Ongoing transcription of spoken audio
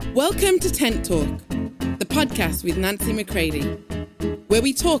Welcome to Tent Talk, the podcast with Nancy McCready, where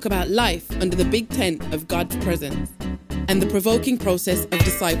we talk about life under the big tent of God's presence and the provoking process of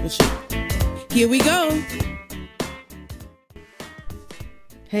discipleship. Here we go.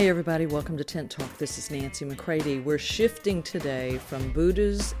 Hey everybody, welcome to Tent Talk. This is Nancy McCready. We're shifting today from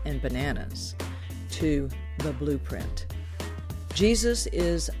Buddhas and bananas to the blueprint. Jesus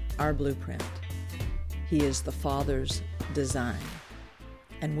is our blueprint. He is the Father's design.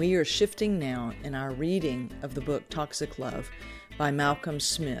 And we are shifting now in our reading of the book Toxic Love by Malcolm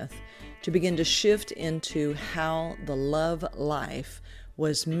Smith to begin to shift into how the love life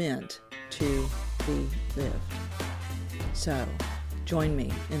was meant to be lived. So, join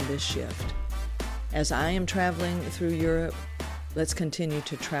me in this shift. As I am traveling through Europe, let's continue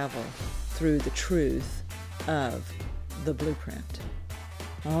to travel through the truth of the blueprint.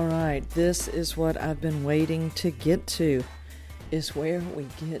 All right, this is what I've been waiting to get to, is where we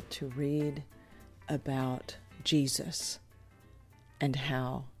get to read about Jesus and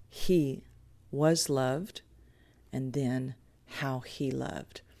how he was loved and then how he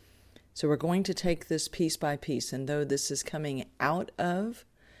loved. So we're going to take this piece by piece, and though this is coming out of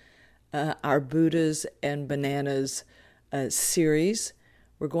our Buddhas and Bananas series,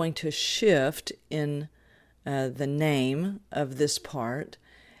 we're going to shift in the name of this part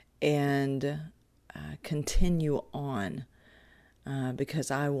and continue on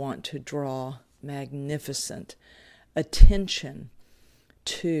because I want to draw magnificent attention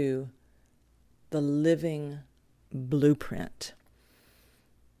to the living blueprint.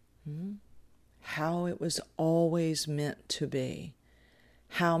 How it was always meant to be.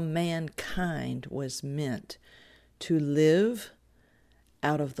 How mankind was meant to live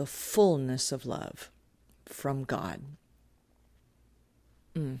out of the fullness of love from God.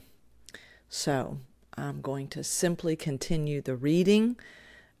 So, I'm going to simply continue the reading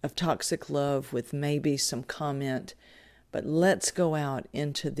of Toxic Love with maybe some comment, but let's go out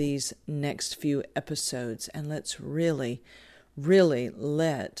into these next few episodes and let's really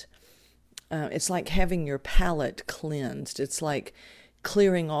let, it's like having your palate cleansed. It's like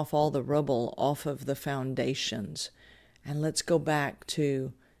clearing off all the rubble off of the foundations. And let's go back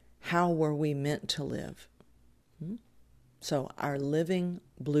to how were we meant to live? So our living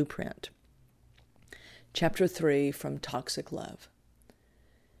blueprint. Chapter 3 from Toxic Love.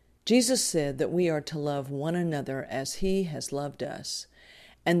 Jesus said that we are to love one another as he has loved us,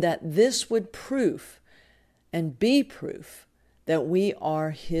 and that this would prove and be proof that we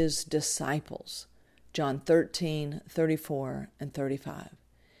are his disciples. John 13:34 and 35.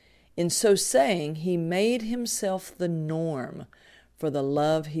 In so saying, he made himself the norm for the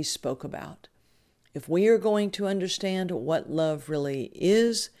love he spoke about. If we are going to understand what love really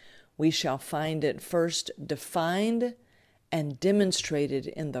is, we shall find it first defined and demonstrated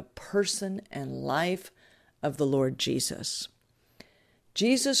in the person and life of the Lord Jesus.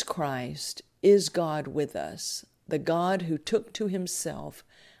 Jesus Christ is God with us, the God who took to himself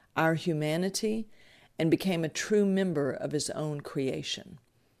our humanity and became a true member of his own creation.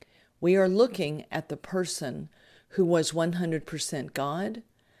 We are looking at the person who was 100% God,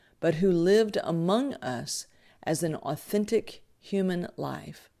 but who lived among us as an authentic human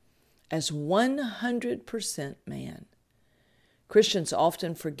life, as 100% man. Christians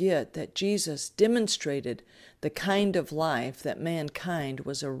often forget that Jesus demonstrated the kind of life that mankind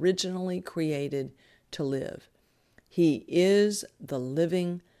was originally created to live. He is the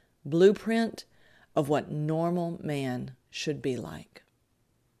living blueprint of what normal man should be like.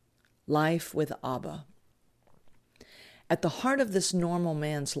 Life with Abba. At the heart of this normal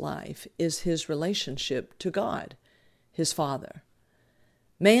man's life is his relationship to God, his Father.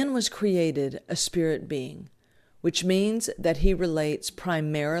 Man was created a spirit being, which means that he relates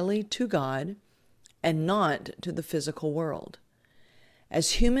primarily to God and not to the physical world.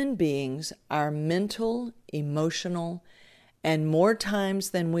 As human beings, our mental, emotional, and more times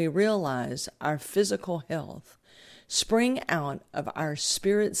than we realize, our physical health spring out of our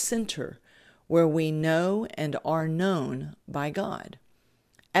spirit center where we know and are known by God.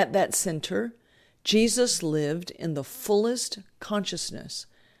 At that center, Jesus lived in the fullest consciousness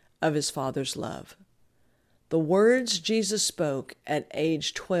of his Father's love. The words Jesus spoke at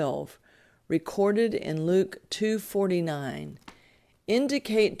age 12, recorded in Luke 2:49,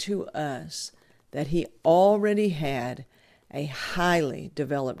 indicate to us that he already had a highly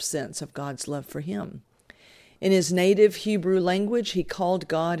developed sense of God's love for him. In his native Hebrew language, he called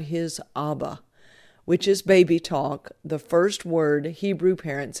God his Abba, which is baby talk, the first word Hebrew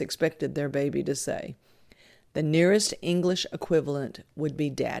parents expected their baby to say. The nearest English equivalent would be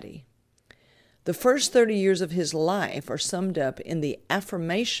daddy. The first 30 years of his life are summed up in the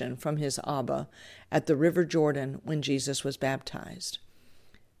affirmation from his Abba at the River Jordan when Jesus was baptized.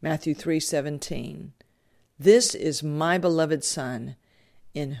 Matthew 3:17, "This is my beloved Son,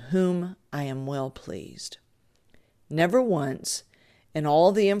 in whom I am well pleased." Never once, in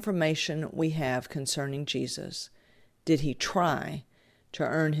all the information we have concerning Jesus, did he try to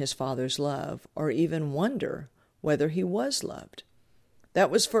earn his Father's love or even wonder whether he was loved. That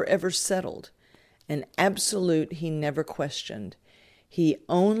was forever settled. An absolute he never questioned. He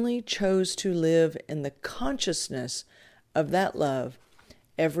only chose to live in the consciousness of that love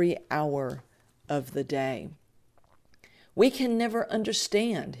every hour of the day. We can never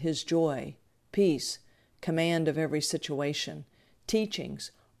understand his joy, peace, command of every situation,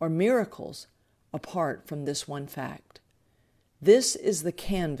 teachings, or miracles apart from this one fact. This is the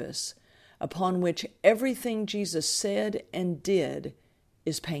canvas upon which everything Jesus said and did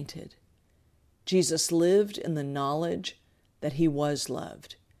is painted. Jesus lived in the knowledge that he was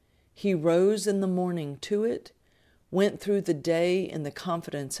loved. He rose in the morning to it, went through the day in the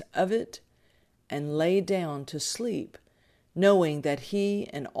confidence of it, and lay down to sleep, knowing that he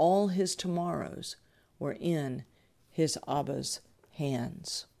and all his tomorrows were in his Abba's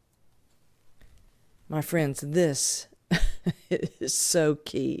hands. My friends, this is so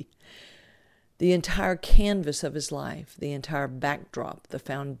key. The entire canvas of his life, the entire backdrop, the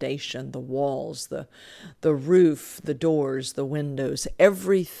foundation, the walls, the roof, the doors, the windows,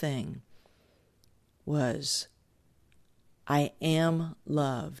 everything was, I am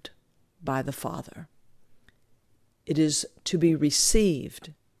loved by the Father. It is to be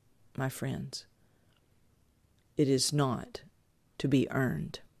received, my friends. It is not to be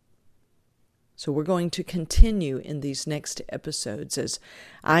earned. So we're going to continue in these next episodes as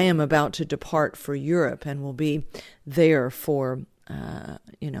I am about to depart for Europe and will be there for,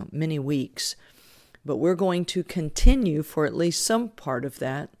 many weeks. But we're going to continue for at least some part of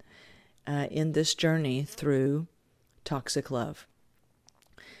that in this journey through toxic love.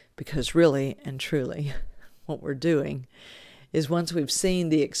 Because really and truly, what we're doing is once we've seen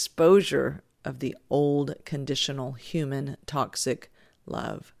the exposure of the old conditional human toxic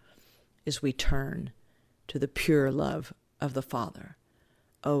love, is we turn to the pure love of the Father.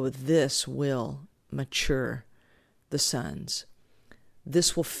 Oh, this will mature the sons.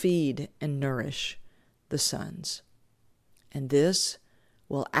 This will feed and nourish the sons. And this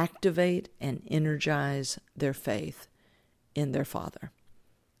will activate and energize their faith in their Father.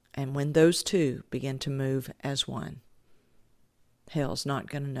 And when those two begin to move as one, hell's not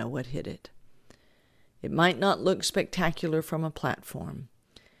going to know what hit it. It might not look spectacular from a platform.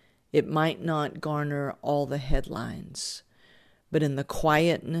 It might not garner all the headlines, but in the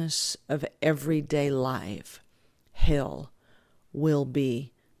quietness of everyday life, hell will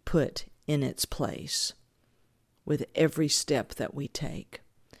be put in its place with every step that we take.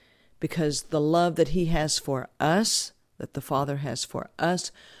 Because the love that he has for us, that the Father has for us,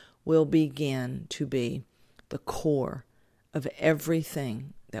 will begin to be the core of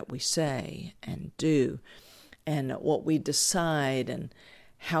everything that we say and do, and what we decide, and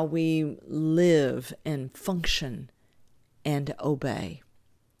how we live and function and obey.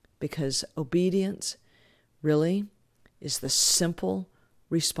 Because obedience really is the simple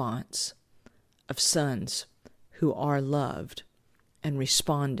response of sons who are loved and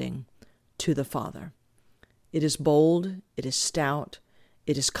responding to the Father. It is bold, it is stout,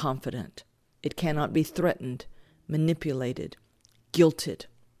 it is confident. It cannot be threatened, manipulated, guilted.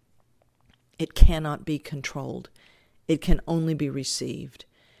 It cannot be controlled. It can only be received.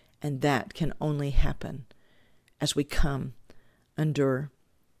 And that can only happen as we come under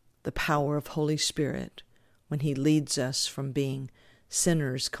the power of Holy Spirit when he leads us from being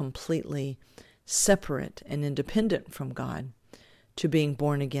sinners completely separate and independent from God to being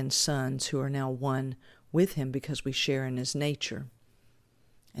born-again sons who are now one with him because we share in his nature.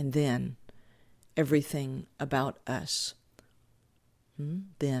 And then everything about us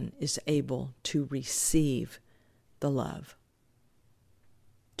then is able to receive the love.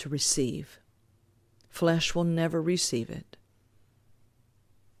 To receive. Flesh will never receive it.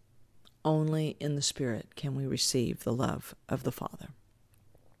 Only in the Spirit can we receive the love of the Father.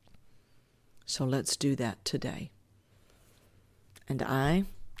 So let's do that today. And I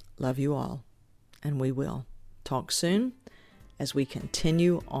love you all, and we will talk soon as we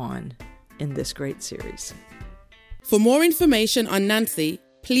continue on in this great series. For more information on Nancy,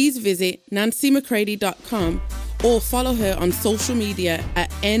 please visit nancymccready.com or follow her on social media at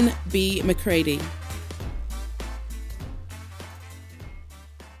NB McCready.